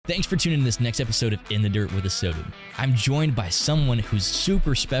Thanks for tuning in to this next episode of In the Dirt with Asotin. I'm joined by someone who's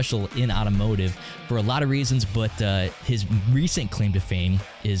super special in automotive for a lot of reasons, but his recent claim to fame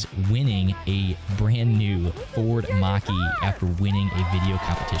is winning a brand new Ford Mach-E after winning a video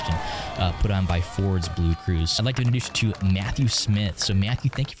competition put on by Ford's Blue Cruise. I'd like to introduce you to Matthew Smith. So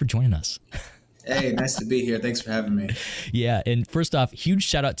Matthew, thank you for joining us. Hey, nice to be here. Thanks for having me. Yeah, and first off, huge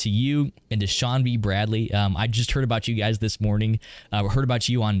shout out to you and to Sean B. Bradley. I just heard about you guys this morning. Heard about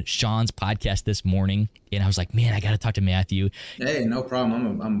you on Sean's podcast this morning, and I was like, man, I got to talk to Matthew. Hey, no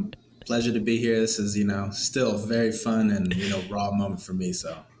problem. I'm pleasure to be here. This is, still very fun and, raw moment for me.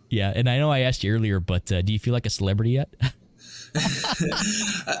 So yeah, and I know I asked you earlier, but do you feel like a celebrity yet?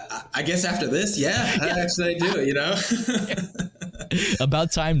 I guess after this, yeah, I do,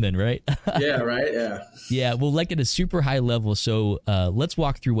 About time then, right? Yeah, right, yeah. Yeah, well, like at a super high level, so let's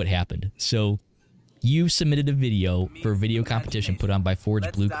walk through what happened. So you submitted a video for a video competition put on by Ford's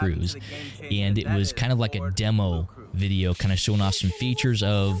Blue Cruise, and it was kind of like a demo video, kind of showing off some features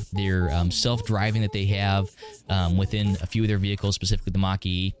of their self-driving that they have within a few of their vehicles, specifically the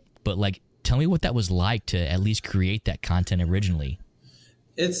Mach-E. But tell me what that was like to at least create that content originally.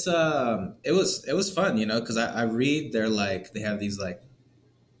 It was fun, because I read they have these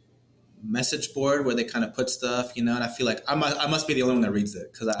message board where they kind of put stuff, and I feel like I must be the only one that reads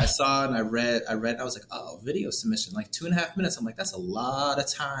it, because I saw and I read, and I was like, oh, video submission, 2.5 minutes. I'm like, that's a lot of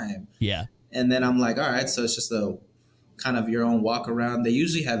time. Yeah. And then I'm like, all right, so it's just a kind of your own walk around. They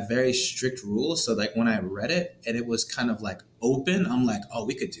usually have very strict rules. So when I read it and it was kind of open, I'm like, oh,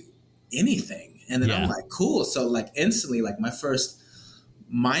 we could do anything. And then I'm like, cool. So instantly, my first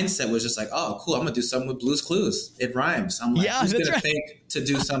mindset was just oh, cool, I'm gonna do something with Blue's Clues. It rhymes. I'm like, who's gonna think to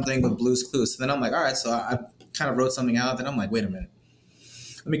do something with Blue's Clues? So then I'm like, all right, so I kind of wrote something out. Then I'm like, wait a minute,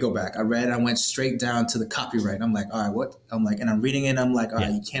 let me go back. I went straight down to the copyright. I'm like, all right, what? I'm like, and I'm reading it. I'm like, all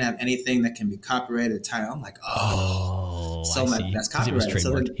right, you can't have anything that can be copyrighted. I'm like, oh, so I'm like, that's copyright.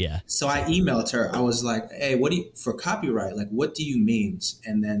 So I emailed her. I was like, hey, for copyright? What do you mean?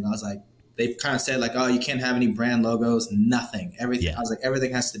 And then I was like, they kind of said oh, you can't have any brand logos, nothing, everything. Yeah. I was like,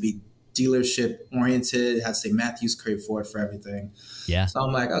 everything has to be dealership oriented. It has to say Matthews-Currie Ford for everything. Yeah. So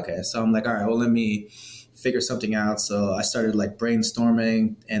I'm like, okay. So I'm like, all right, well, let me figure something out. So I started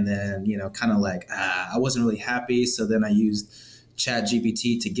brainstorming, and then, kind of I wasn't really happy. So then I used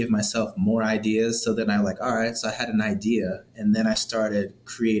ChatGPT to give myself more ideas. So then all right, so I had an idea, and then I started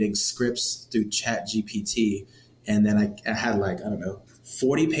creating scripts through ChatGPT. And then I had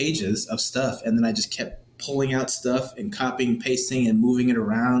 40 pages of stuff, and then I just kept pulling out stuff and copying, pasting, and moving it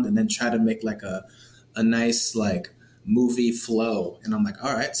around, and then try to make a nice movie flow. And I'm like,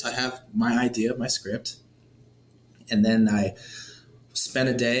 all right, so I have my idea of my script, and then I spent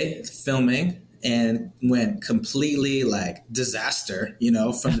a day filming and went completely disaster,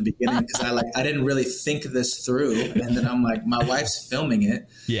 from the beginning, because I didn't really think this through. And then I'm like, my wife's filming it,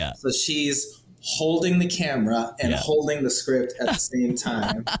 so she's holding the camera and holding the script at the same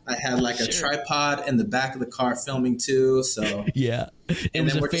time. I had a tripod in the back of the car filming too. So yeah, it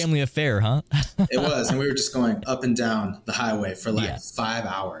was a family affair, huh? It was, and we were just going up and down the highway for 5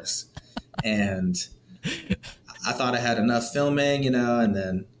 hours, and I thought I had enough filming, and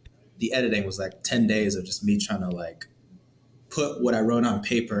then the editing was 10 days of just me trying to put what I wrote on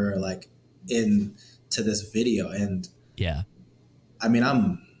paper into this video. And yeah, I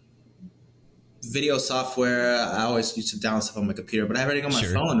mean, video software, I always used to download stuff on my computer, but I have everything on my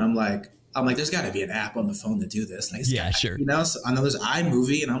phone. I'm like, there's got to be an app on the phone to do this. Sure. So I know there's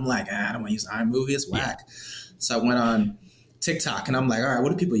iMovie, and I'm like, I don't want to use iMovie. It's whack. So I went on TikTok, and I'm like, all right,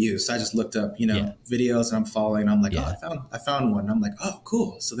 what do people use? So I just looked up, videos, and I'm following. And I'm like, oh, I found one. And I'm like, oh,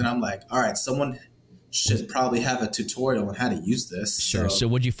 cool. So then I'm like, all right, someone should probably have a tutorial on how to use this. Sure. So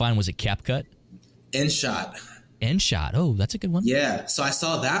what'd you find? Was it CapCut? InShot. Oh, that's a good one. Yeah. So I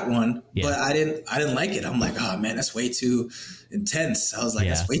saw that one, but I didn't like it. I'm like, oh man, that's way too intense. I was like,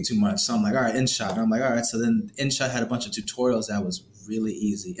 that's way too much. So I'm like, all right, InShot. And I'm like, all right. So then InShot had a bunch of tutorials that was really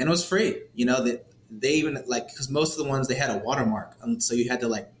easy, and it was free. They even because most of the ones, they had a watermark. So you had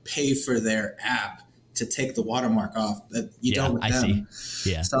to pay for their app to take the watermark off that you don't with them.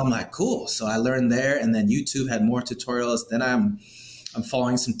 See. Yeah. So I'm like, cool. So I learned there, and then YouTube had more tutorials. Then I'm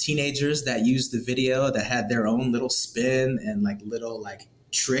following some teenagers that used the video that had their own little spin and little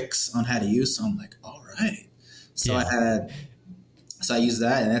tricks on how to use. So I'm like, all right. So I used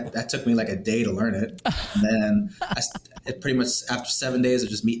that, and that took me a day to learn it. And then it pretty much after 7 days of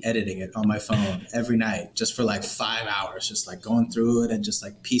just me editing it on my phone every night, just for 5 hours, just going through it and just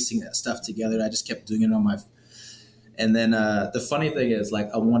piecing that stuff together. I just kept doing it on my. And then the funny thing is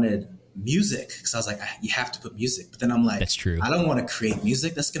I wanted music, because I was like, you have to put music. But then I'm like, that's true. I don't want to create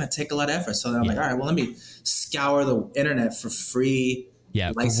music. That's going to take a lot of effort. So then I'm like, all right, well, let me scour the internet for free.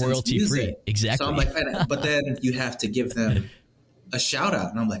 Yeah, for royalty music. free. Exactly. So I'm like, but then you have to give them a shout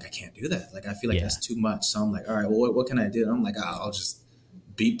out. And I'm like, I can't do that. Like, I feel like that's too much. So I'm like, all right, well, what can I do? And I'm like, I'll just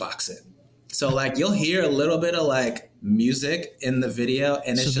beatbox it. So like, you'll hear a little bit of like music in the video,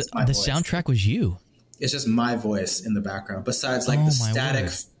 and it's just my voice. The soundtrack was you. It's just my voice in the background. Besides like the static,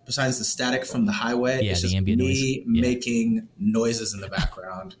 besides the static from the highway, it's just me making noises in the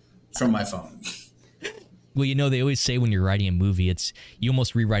background from my phone. Well, you know, they always say when you're writing a movie, you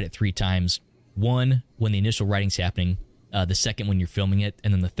almost rewrite it 3 times. One, when the initial writing's happening, the second when you're filming it,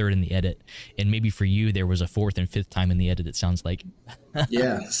 and then the third in the edit. And maybe for you, there was a 4th and 5th time in the edit, it sounds like.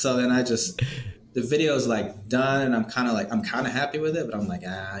 Yeah. So then the video is like done, and I'm kind of happy with it, but I'm like,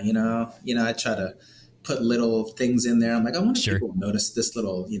 you know, I try to put little things in there. I'm like, I wonder if people notice this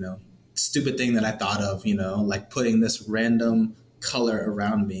little, stupid thing that I thought of, like putting this random color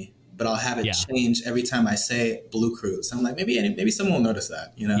around me, but I'll have it change every time I say Blue Cruise. I'm like, maybe someone will notice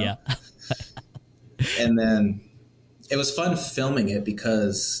that, Yeah. And then it was fun filming it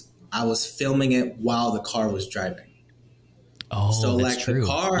because I was filming it while the car was driving. Oh, so that's like true. The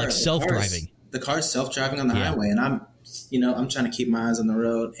car, like self-driving. The car's self-driving on the highway, and I'm trying to keep my eyes on the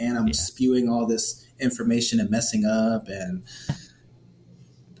road, and I'm spewing all this information and messing up. And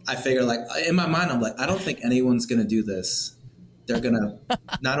I figure, like, in my mind, I'm like, I don't think anyone's going to do this. They're going to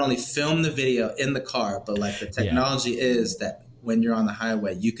not only film the video in the car, but like the technology is that when you're on the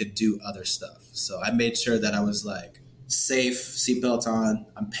highway, you could do other stuff. So I made sure that I was like safe, seatbelt on,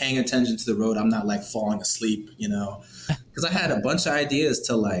 I'm paying attention to the road. I'm not like falling asleep, because I had a bunch of ideas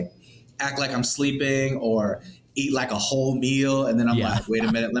to like act like I'm sleeping or eat like a whole meal. And then I'm like, wait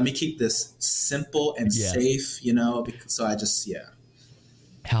a minute, let me keep this simple and safe, so I just,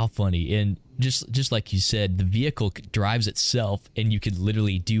 How funny. And just like you said, the vehicle drives itself, and you could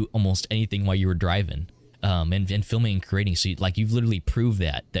literally do almost anything while you were driving, and filming and creating. So you've literally proved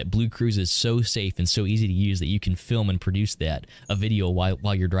that Blue Cruise is so safe and so easy to use that you can film and produce a video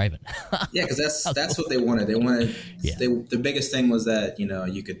while you're driving. Yeah, because that's what they wanted. They wanted the biggest thing was that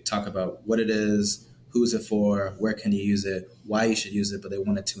you could talk about what it is, who's it for, where can you use it, why you should use it, but they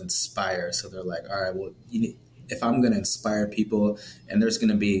wanted to inspire. So they're like, all right, well, if I'm going to inspire people, and there's going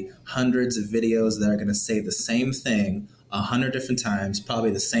to be hundreds of videos that are going to say the same thing 100 different times,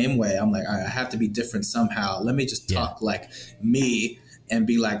 probably the same way, I'm like, all right, I have to be different somehow. Let me just talk like me and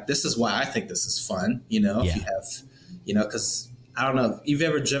be like, this is why I think this is fun. If you have, because I don't know if you've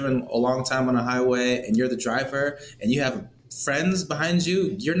ever driven a long time on a highway and you're the driver and you have friends behind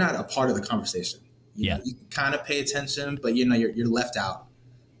you, you're not a part of the conversation. You kind of pay attention, but you're left out.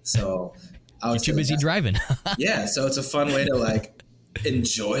 So you're too busy driving. Yeah. So it's a fun way to like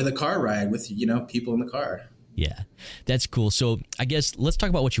enjoy the car ride with, people in the car. Yeah, that's cool. So I guess let's talk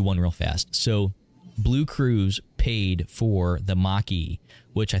about what you won real fast. So Blue Cruise paid for the Mach-E,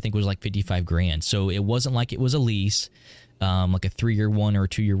 which I think was like $55,000. So it wasn't like it was a lease, like a 3-year one or a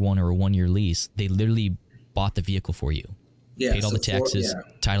 2-year one or a 1-year lease. They literally bought the vehicle for you. Yeah, paid all the taxes,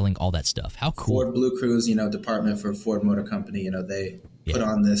 titling, all that stuff. How cool. Ford Blue Cruise, department for Ford Motor Company, they put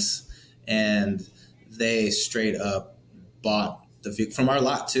on this, and they straight up bought the vehicle from our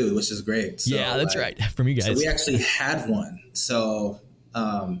lot too, which is great. So, that's right. From you guys. So we actually had one. So,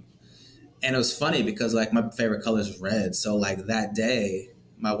 and it was funny because like my favorite color is red. So like that day,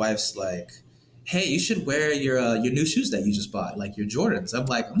 my wife's like, hey, you should wear your new shoes that you just bought, like your Jordans. I'm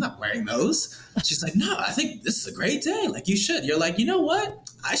like, I'm not wearing those. She's like, no, I think this is a great day. Like you should. You're like, you know what?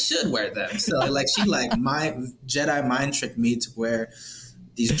 I should wear them. So like she like my Jedi mind tricked me to wear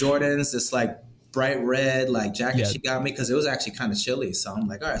these Jordans, this like bright red like jacket she got me because it was actually kind of chilly. So I'm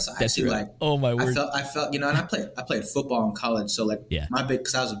like, all right. So I actually like, oh my word. I felt, and I played football in college. So like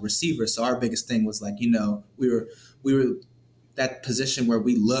because I was a receiver. So our biggest thing was like, we were that position where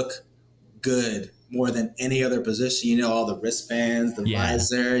we look good more than any other position, all the wristbands, the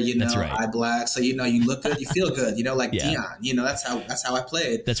visor, eye black. So, you look good, you feel good, like Dion, that's how I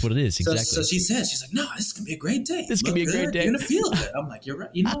played. That's what it is. Exactly. So she said, she's like, no, this is going to be a great day. This could be a great day. You're going to feel good. I'm like, you're right.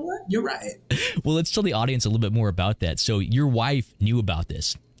 You know what? You're right. Well, let's tell the audience a little bit more about that. So your wife knew about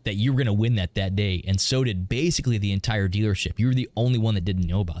this, that you were going to win that day. And so did basically the entire dealership. You were the only one that didn't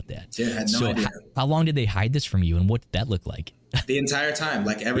know about that. Yeah, I had no idea. How long did they hide this from you, and what did that look like? The entire time,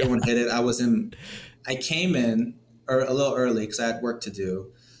 like everyone hid it. I came in a little early because I had work to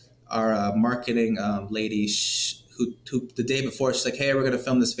do. Our marketing lady, who the day before, she's like, hey, we're going to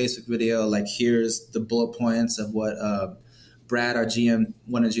film this Facebook video. Like, here's the bullet points of what Brad, our GM,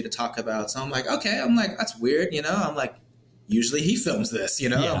 wanted you to talk about. So I'm like, okay. I'm like, that's weird. I'm like, usually he films this,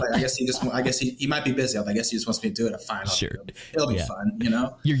 I'm like, I guess he might be busy. I'm like, I guess he just wants me to do it. Fine. Sure. It'll be fun,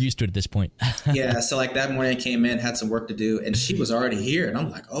 You're used to it at this point. Yeah. So like that morning I came in, had some work to do, and she was already here. And I'm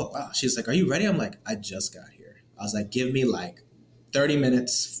like, oh, wow. She's like, are you ready? I'm like, I just got here. I was like, give me like 30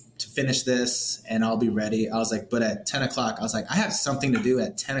 minutes to finish this and I'll be ready. I was like, but at 10 o'clock, I was like, I have something to do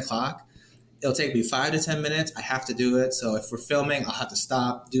at 10 o'clock. It'll take me 5 to 10 minutes. I have to do it. So if we're filming, I'll have to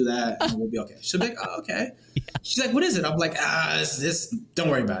stop, do that, and we'll be okay. She'll be like, oh, okay. Yeah. She's like, what is it? I'm like, it's this, don't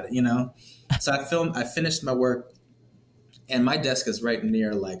worry about it, So I finished my work, and my desk is right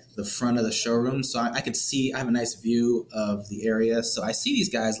near like the front of the showroom. So I could see, I have a nice view of the area. So I see these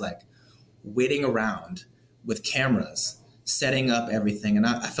guys like waiting around with cameras, setting up everything. And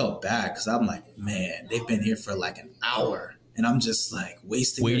I felt bad because I'm like, man, they've been here for like an hour. And I'm just like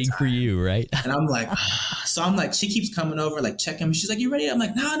waiting for you, right? And I'm like, so I'm like, she keeps coming over, like checking me. She's like, you ready? I'm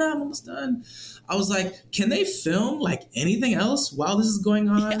like, no, I'm almost done. I was like, can they film like anything else while this is going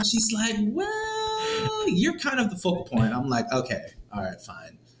on? Yeah. She's like, well, you're kind of the focal point. I'm like, okay, all right,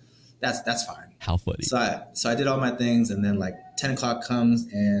 fine. That's fine. How funny. So I did all my things, and then like 10 o'clock comes,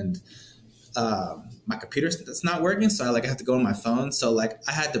 and my computer's not working. So I have to go on my phone. So like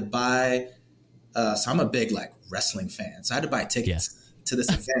I had to buy, so I'm a big like wrestling fan. So I had to buy tickets to this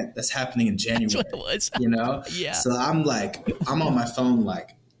event that's happening in January. That's what it was. Yeah. So I'm on my phone, like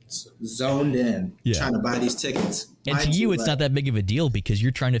zoned in, trying to buy these tickets. And to you, it's not that big of a deal because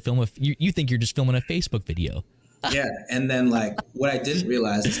you're trying to film you think you're just filming a Facebook video. Yeah. And then like what I didn't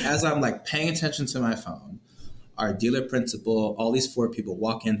realize is as I'm like paying attention to my phone, our dealer principal, all these 4 people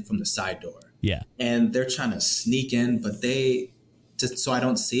walk in from the side door. Yeah. And they're trying to sneak in, but so I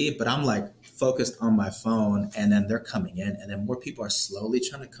don't see, but I'm like focused on my phone, and then they're coming in, and then more people are slowly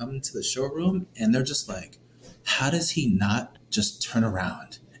trying to come into the showroom, and they're just like, how does he not just turn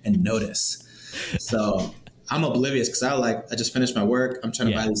around and notice? So I'm oblivious because I just finished my work. I'm trying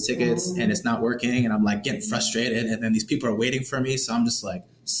to buy these tickets and it's not working, and I'm like getting frustrated, and then these people are waiting for me. So I'm just like,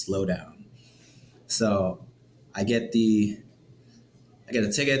 slow down. So I get the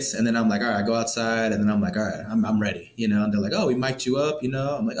tickets, and then I'm like, all right, I go outside, and then I'm like, all right, I'm ready, and they're like, oh, we mic'd you up,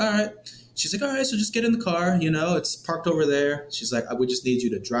 I'm like, all right. She's like, all right, so just get in the car, it's parked over there. She's like, we just need you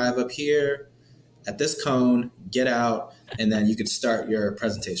to drive up here at this cone, get out, and then you could start your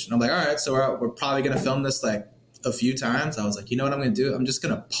presentation. I'm like, all right, so we're probably going to film this like a few times. I was like, you know what I'm going to do? I'm just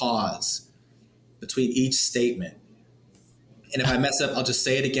going to pause between each statement. And if I mess up, I'll just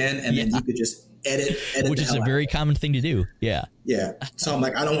say it again, and then you could just edit which is a very common thing to do. Yeah. So I'm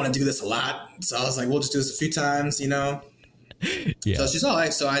like, I don't want to do this a lot. So I was like, we'll just do this a few times, Yeah. So she's all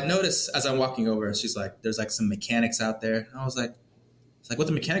right. So I noticed as I'm walking over, she's like, there's like some mechanics out there. And I was like, it's like, what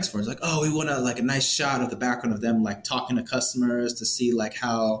the mechanics for? It's like, oh, we want a nice shot of the background of them like talking to customers to see like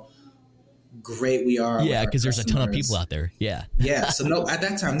how great we are. Yeah, because there's a ton of people out there. Yeah. Yeah. So no, at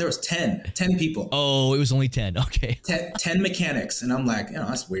that time there was 10 people. Oh, it was only 10. Okay. 10 mechanics. And I'm like,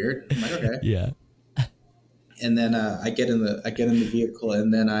 that's weird. I'm like, okay. Yeah. And then I get in the vehicle,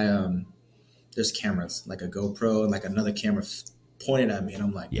 and then there's cameras, like a GoPro and like another camera pointed at me, and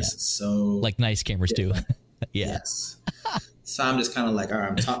I'm like, this is so like nice cameras different. too. Yeah. Yes. So I'm just kind of like, all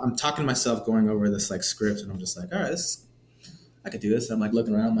right, I'm talking to myself, going over this like script, and I'm just like, all right, I could do this. And I'm like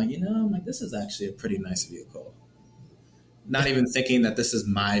looking around, I'm like, this is actually a pretty nice vehicle. Not even thinking that this is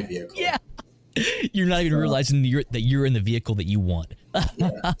my vehicle. Yeah. You're not even realizing that you're in the vehicle that you want.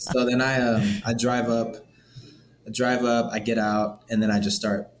 Yeah. So then I drive up, I get out, and then I just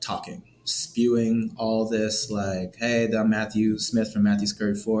start talking, spewing all this like, hey, I'm Matthew Smith from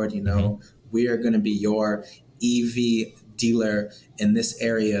Matthews-Currie Ford. We are going to be your EV dealer in this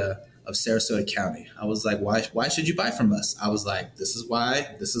area of Sarasota County. I was like, why should you buy from us? I was like, this is why.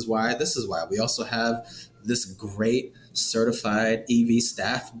 We also have this great certified EV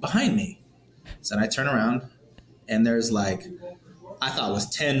staff behind me. So then I turn around, and there's like, I thought it was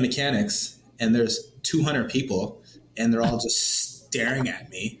 10 mechanics, and there's 200 people, and they're all just staring at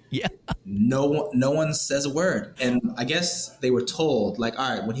me. Yeah. No one says a word. And I guess they were told, like,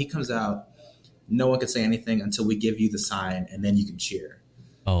 all right, when he comes out, no one could say anything until we give you the sign, and then you can cheer.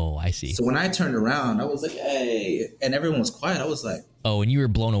 Oh, I see. So when I turned around, I was like, hey, and everyone was quiet. I was like, oh, and you were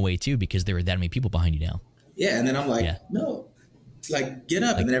blown away too because there were that many people behind you now. Yeah. And then I'm like, no, like, get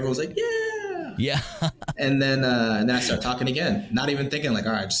up. And then everyone was like, yeah. Yeah. and then I start talking again, not even thinking like,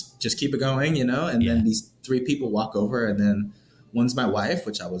 all right, just keep it going, And then these 3 people walk over, and then one's my wife,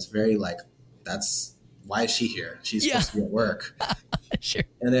 which I was very like, why is she here? She's supposed to be at work. Sure.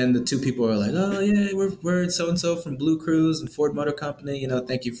 And then the 2 people are like, oh yeah, we're so-and-so from Blue Cruise and Ford Motor Company,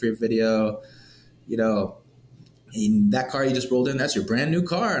 thank you for your video. And that car you just rolled in, that's your brand new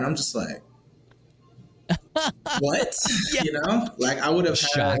car. And I'm just like, what? Yeah. You know, like I would have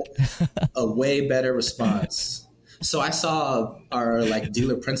Shock. had a way better response. So I saw our like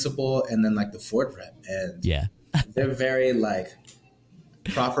dealer principal and then like the Ford rep, and Yeah. they're very like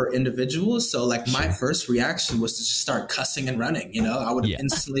proper individuals. So like my first reaction was to just start cussing and running. You know, I would have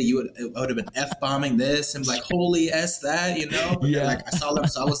instantly, I would have been f-bombing this and like holy s that. You know, but then, like I saw them,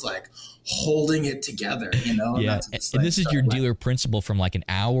 so I was like holding it together. You know, Yeah. Just, and this is your dealer principal from like an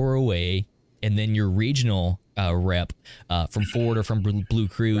hour away, and then your regional rep from Ford or from Blue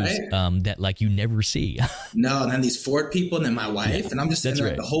Cruise that like you never see. No, and then these Ford people, and then my wife, and I'm just sitting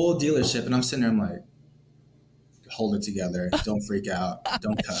there at the whole dealership, and I'm sitting there, I'm like, hold it together, don't freak out,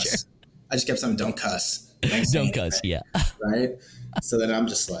 don't cuss. Sure. I just kept saying, don't cuss, don't cuss, right. So then I'm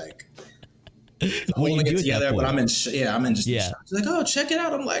just like holding it together, but I'm in shock. She's like, oh, check it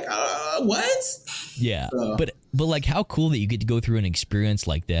out. I'm like, what? Yeah, so. but like how cool that you get to go through an experience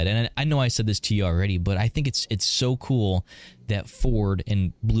like that. And I know I said this to you already, but I think it's so cool that Ford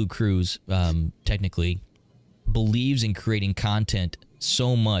and Blue Cruise technically believes in creating content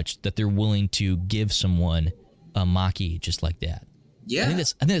so much that they're willing to give someone a Mach-E just like that. Yeah, I think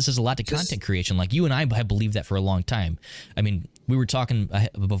this says a lot to content creation. Like you and I have believed that for a long time. I mean, we were talking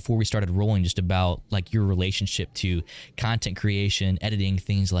before we started rolling just about like your relationship to content creation, editing,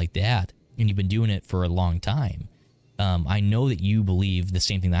 things like that, and you've been doing it for a long time. I know that you believe the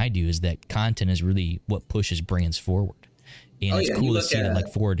same thing that I do, is that content is really what pushes brands forward, and it's cool to see that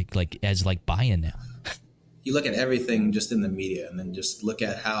like Ford like as like buy-in now. You look at everything just in the media, and then just look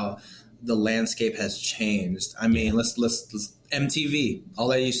at how the landscape has changed. I mean, let's MTV. All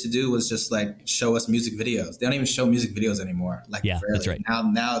they used to do was just like show us music videos. They don't even show music videos anymore. Like rarely. That's right.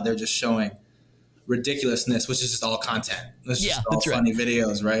 Now they're just showing ridiculousness, which is just all content. It's just all funny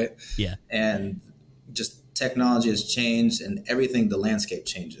videos, right? Yeah. And just technology has changed, and everything, the landscape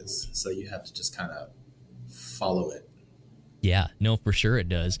changes. So you have to just kind of follow it. Yeah, no, for sure it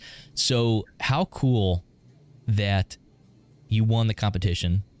does. So how cool that you won the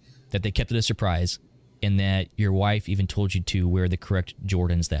competition, that they kept it a surprise, and that your wife even told you to wear the correct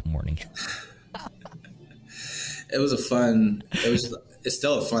Jordans that morning. It's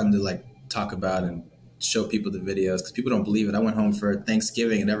still fun to like talk about and show people the videos, because people don't believe it. I went home for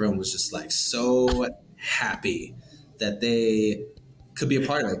Thanksgiving and everyone was just like so happy that they could be a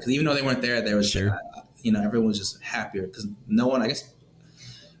part of it. Because even though they weren't there, they was everyone was just happier, because no one, I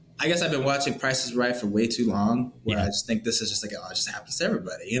guess I've been watching Price is Right for way too long, where I just think this is just like, oh, it just happens to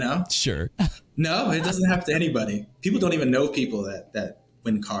everybody, you know? Sure. No, it doesn't happen to anybody. People don't even know people that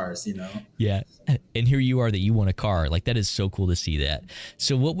win cars, you know? Yeah. And here you are that you won a car. Like, that is so cool to see that.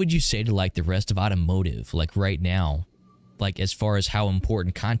 So what would you say to like the rest of automotive, like right now, like as far as how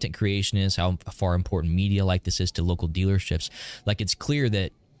important content creation is, how far important media like this is to local dealerships? Like, it's clear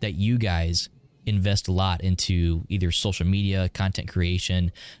that you guys invest a lot into either social media, content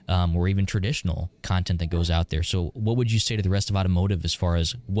creation, or even traditional content that goes out there. So what would you say to the rest of automotive as far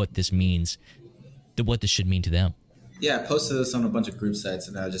as what this means, what this should mean to them? Yeah, I posted this on a bunch of group sites,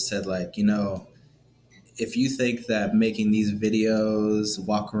 and I just said, like, you know, if you think that making these videos,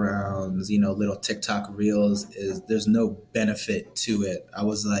 walk-arounds, you know, little TikTok reels, there's no benefit to it. I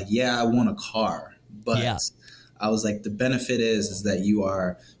was like, yeah, I want a car, but I was like, the benefit is that you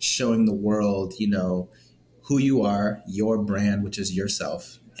are showing the world, you know, who you are, your brand, which is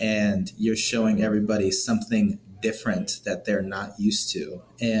yourself, and you're showing everybody something different that they're not used to.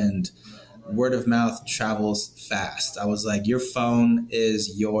 And word of mouth travels fast. I was like, your phone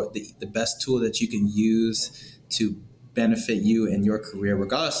is the best tool that you can use to benefit you in your career,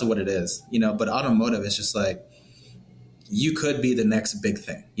 regardless of what it is, you know. But automotive is just like, you could be the next big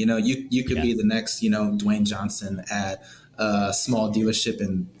thing. You know, you could be the next, you know, Dwayne Johnson at a small dealership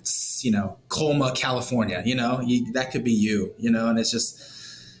in, you know, Colma, California. You know, that could be you, you know. And it's just,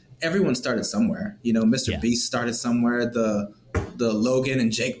 everyone started somewhere. You know, Mr. Beast started somewhere. The Logan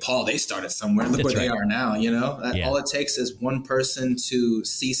and Jake Paul, they started somewhere. Look where they are now, you know. All it takes is one person to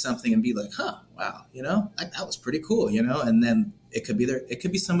see something and be like, huh, wow, you know, that was pretty cool, you know. And then it could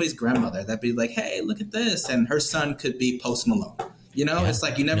be somebody's grandmother that'd be like, hey, look at this, and her son could be Post Malone, you know. It's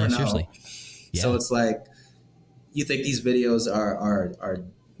like, you never know. Seriously. So it's like, you think these videos are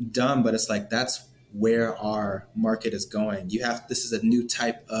dumb, but it's like, that's where our market is going. This is a new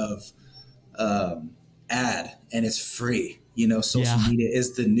type of ad, and it's free. You know, social media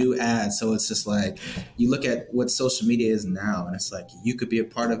is the new ad. So it's just like, you look at what social media is now, and it's like, you could be a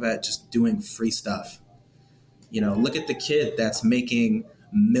part of it just doing free stuff. You know, look at the kid that's making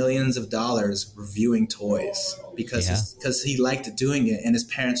millions of dollars reviewing toys because he liked doing it, and his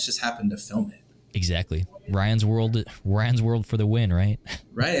parents just happened to film it. Exactly. Ryan's world for the win, right?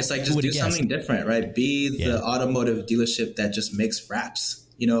 Right. It's like, just do something different, right? Be the automotive dealership that just makes raps,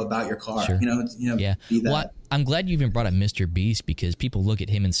 about your car, Sure. be that. Well, I'm glad you even brought up Mr. Beast, because people look at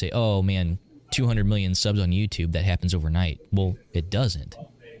him and say, oh man, 200 million subs on YouTube, that happens overnight. Well, it doesn't.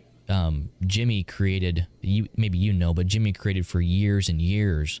 Jimmy created, but Jimmy created for years and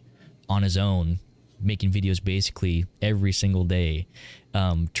years on his own, making videos basically every single day,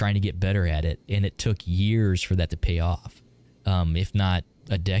 trying to get better at it. And it took years for that to pay off, if not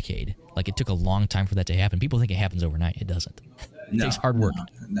a decade. Like, it took a long time for that to happen. People think it happens overnight. It doesn't. It takes hard work.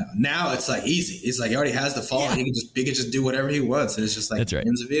 No. Now it's like easy. It's like he already has the following. Yeah. He can just do whatever he wants. And it's just like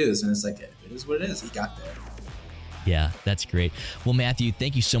millions of views. And it's like, it is what it is. He got there. Yeah, that's great. Well, Matthew,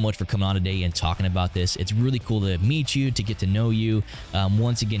 thank you so much for coming on today and talking about this. It's really cool to meet you, to get to know you.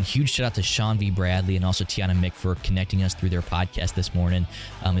 Once again, huge shout out to Sean V. Bradley and also Tiana Mick for connecting us through their podcast this morning.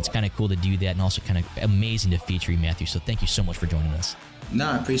 It's kind of cool to do that, and also kind of amazing to feature you, Matthew. So thank you so much for joining us. No,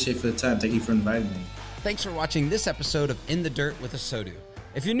 I appreciate it for the time. Thank you for inviting me. Thanks for watching this episode of In the Dirt with Asodu.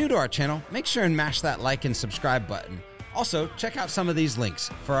 If you're new to our channel, make sure and mash that like and subscribe button. Also, check out some of these links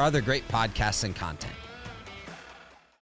for our other great podcasts and content.